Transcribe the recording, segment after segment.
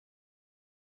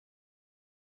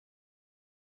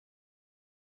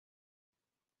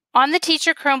On the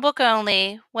teacher Chromebook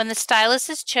only, when the stylus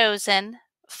is chosen,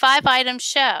 5 items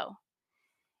show.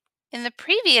 In the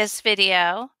previous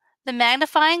video, the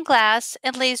magnifying glass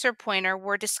and laser pointer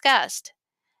were discussed.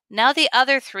 Now the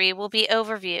other 3 will be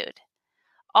overviewed.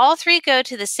 All 3 go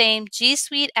to the same G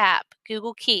Suite app,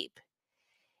 Google Keep.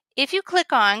 If you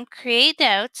click on Create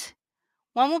Note,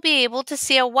 one will be able to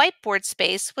see a whiteboard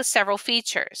space with several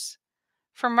features.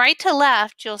 From right to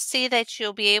left, you'll see that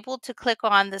you'll be able to click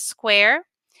on the square,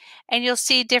 and you'll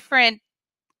see different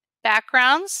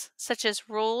backgrounds such as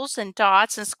rules and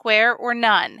dots and square or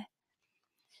none.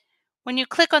 When you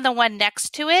click on the one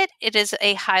next to it, it is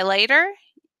a highlighter.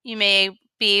 You may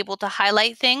be able to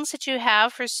highlight things that you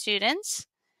have for students.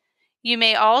 You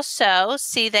may also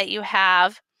see that you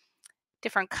have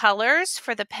different colors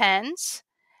for the pens,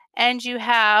 and you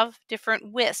have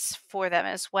different widths for them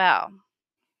as well.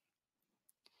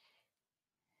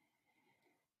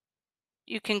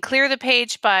 You can clear the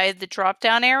page by the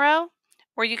drop-down arrow,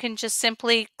 or you can just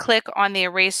simply click on the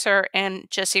eraser and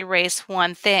just erase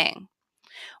one thing.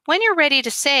 When you're ready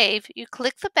to save, you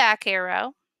click the back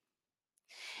arrow,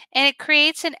 and it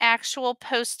creates an actual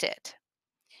post-it.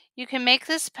 You can make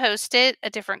this post-it a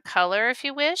different color if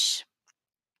you wish,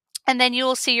 and then you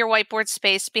will see your whiteboard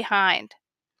space behind.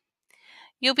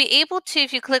 You'll be able to,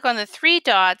 if you click on the 3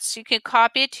 dots, you can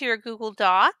copy it to your Google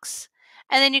Docs,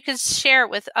 and then you can share it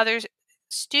with other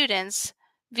students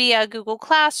via Google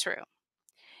Classroom.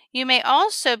 You may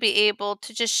also be able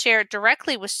to just share it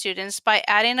directly with students by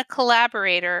adding a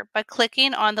collaborator by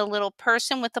clicking on the little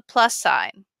person with the plus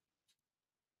sign.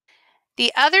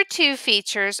 The other 2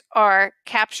 features are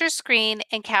Capture Screen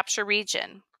and Capture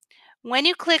Region. When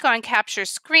you click on Capture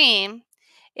Screen,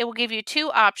 it will give you 2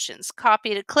 options,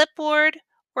 Copy to Clipboard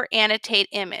or Annotate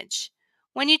Image.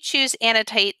 When you choose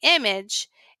Annotate Image,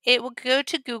 it will go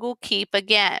to Google Keep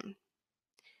again.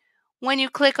 When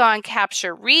you click on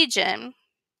Capture Region,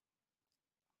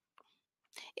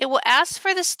 it will ask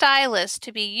for the stylus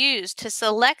to be used to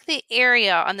select the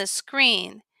area on the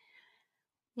screen.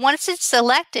 Once it's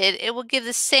selected, it will give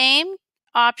the same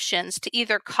options to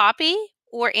either copy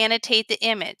or annotate the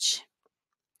image.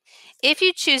 If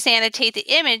you choose Annotate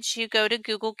the Image, you go to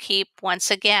Google Keep once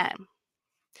again.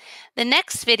 The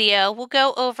next video will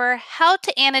go over how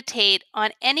to annotate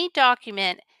on any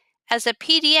document as a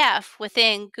PDF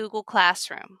within Google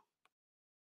Classroom.